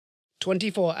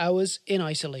24 hours in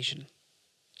isolation.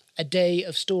 A day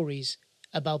of stories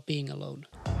about being alone.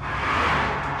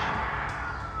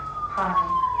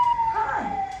 Hi.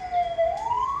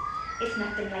 It's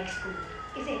nothing like school,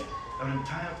 is it? Our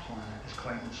entire planet is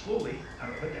climbing slowly out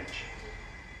of a ditch.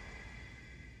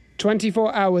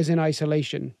 24 hours in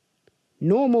isolation.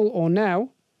 Normal or Now,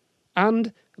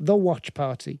 and The Watch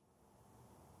Party.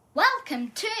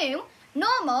 Welcome to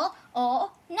Normal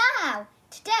or Now.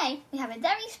 Today we have a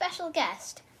very special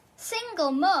guest,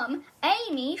 single mum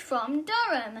Amy from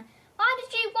Durham. Why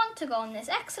did you want to go on this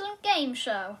excellent game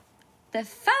show? The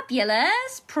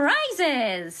fabulous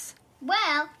prizes!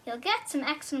 Well, you'll get some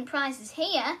excellent prizes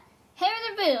here. Here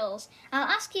are the rules. I'll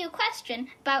ask you a question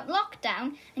about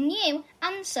lockdown and you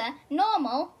answer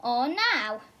normal or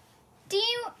now. Do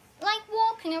you like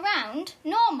walking around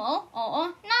normal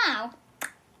or now?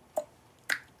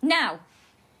 Now.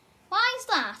 Why is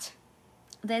that?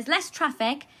 There's less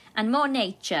traffic and more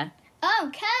nature.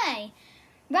 Okay.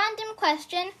 Random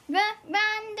question.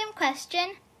 Random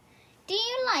question. Do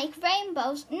you like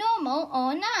rainbows normal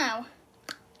or now?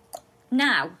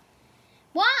 Now.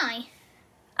 Why?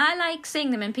 I like seeing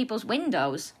them in people's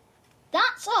windows.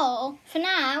 That's all for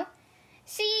now.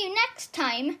 See you next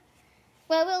time,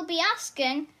 where we'll be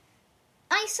asking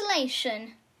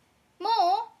isolation.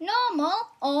 More normal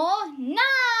or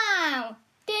now?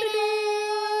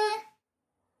 Da-da!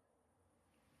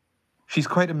 She's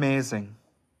quite amazing,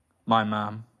 my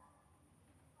mum.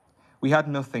 We had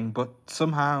nothing, but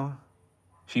somehow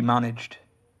she managed.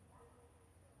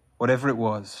 Whatever it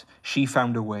was, she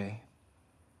found a way.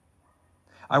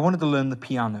 I wanted to learn the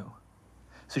piano,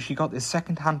 so she got this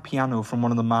second-hand piano from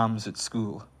one of the mums at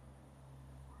school.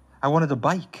 I wanted a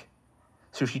bike,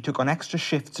 so she took on extra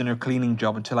shifts in her cleaning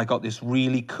job until I got this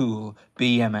really cool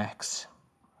BMX.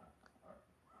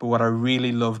 But what I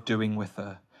really loved doing with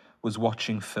her was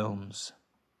watching films.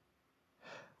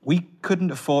 We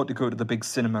couldn't afford to go to the big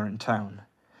cinema in town,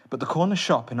 but the corner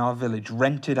shop in our village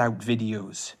rented out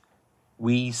videos.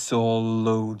 We saw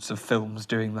loads of films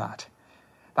doing that.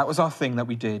 That was our thing that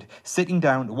we did, sitting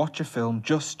down to watch a film,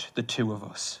 just the two of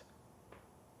us.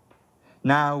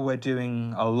 Now we're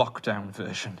doing a lockdown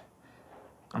version.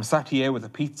 I'm sat here with a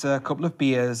pizza, a couple of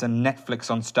beers and Netflix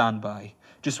on standby,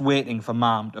 just waiting for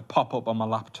Mum to pop up on my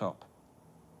laptop.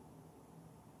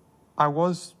 I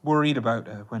was worried about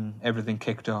her when everything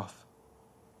kicked off.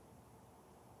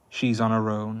 She's on her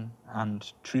own,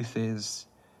 and truth is,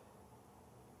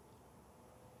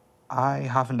 I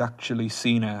haven't actually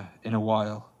seen her in a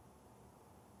while.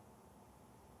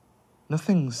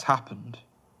 Nothing's happened.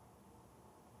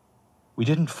 We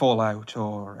didn't fall out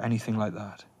or anything like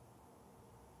that.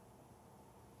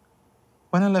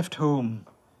 When I left home,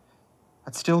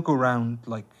 I'd still go round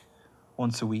like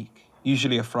once a week,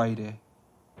 usually a Friday.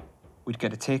 We'd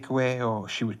get a takeaway, or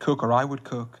she would cook or I would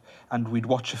cook, and we'd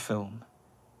watch a film.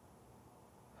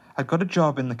 I'd got a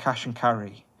job in the cash and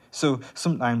carry, so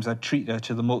sometimes I'd treat her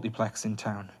to the multiplex in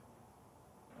town.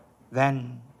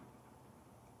 Then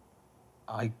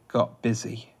I got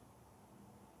busy.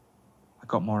 I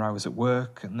got more hours at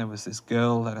work, and there was this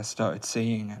girl that I started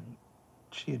seeing, and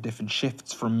she had different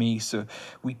shifts from me, so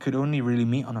we could only really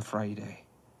meet on a Friday.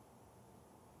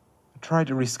 I tried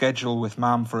to reschedule with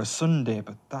Mum for a Sunday,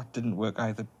 but that didn't work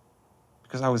either,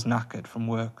 because I was knackered from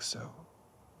work, so...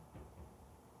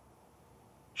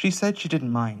 She said she didn't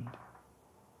mind,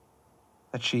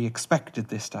 that she expected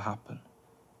this to happen,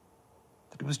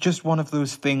 that it was just one of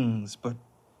those things, but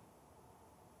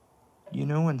you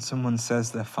know when someone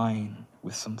says they're fine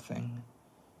with something,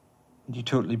 and you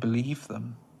totally believe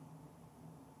them?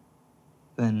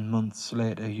 Then months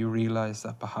later you realise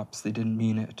that perhaps they didn't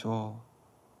mean it at all.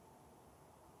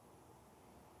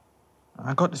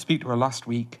 I got to speak to her last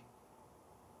week,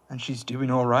 and she's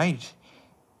doing all right.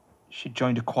 She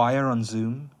joined a choir on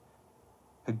Zoom.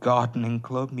 Her gardening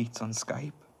club meets on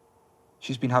Skype.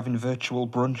 She's been having virtual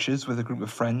brunches with a group of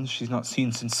friends she's not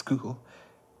seen since school.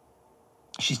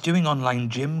 She's doing online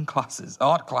gym classes,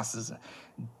 art classes,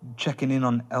 checking in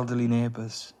on elderly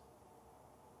neighbours.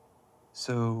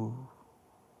 So,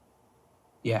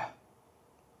 yeah,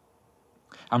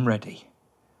 I'm ready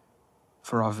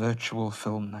for our virtual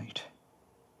film night,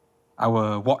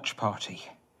 our watch party.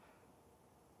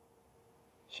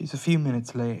 She's a few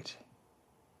minutes late,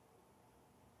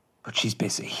 but she's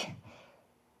busy.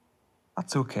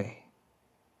 That's okay.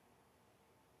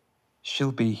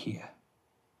 She'll be here.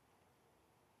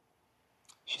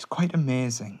 She's quite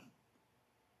amazing,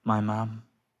 my mum.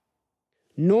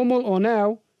 Normal or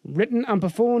Now, written and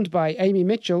performed by Amy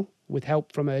Mitchell, with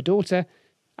help from her daughter,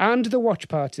 and The Watch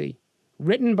Party,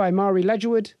 written by Mari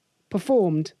Ledgerwood,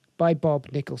 performed by Bob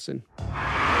Nicholson.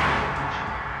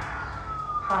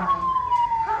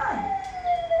 Hi.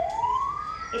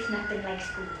 It's nothing like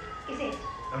school, is it?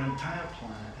 Our entire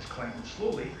planet is climbing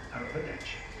slowly out of a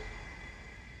ditch.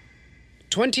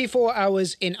 24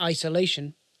 Hours in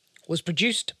Isolation was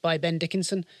produced by Ben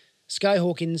Dickinson, Sky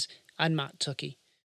Hawkins and Matt Tuckey.